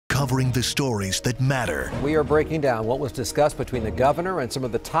uncovering the stories that matter. We are breaking down what was discussed between the governor and some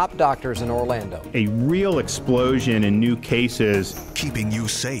of the top doctors in Orlando. A real explosion in new cases. Keeping you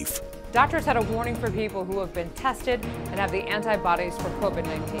safe. Doctors had a warning for people who have been tested and have the antibodies for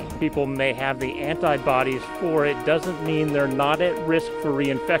COVID-19. People may have the antibodies for it. Doesn't mean they're not at risk for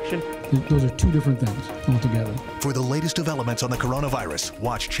reinfection. Those are two different things altogether. For the latest developments on the coronavirus,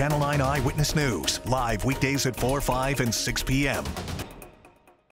 watch Channel 9 Eyewitness News, live weekdays at 4, 5, and 6 p.m.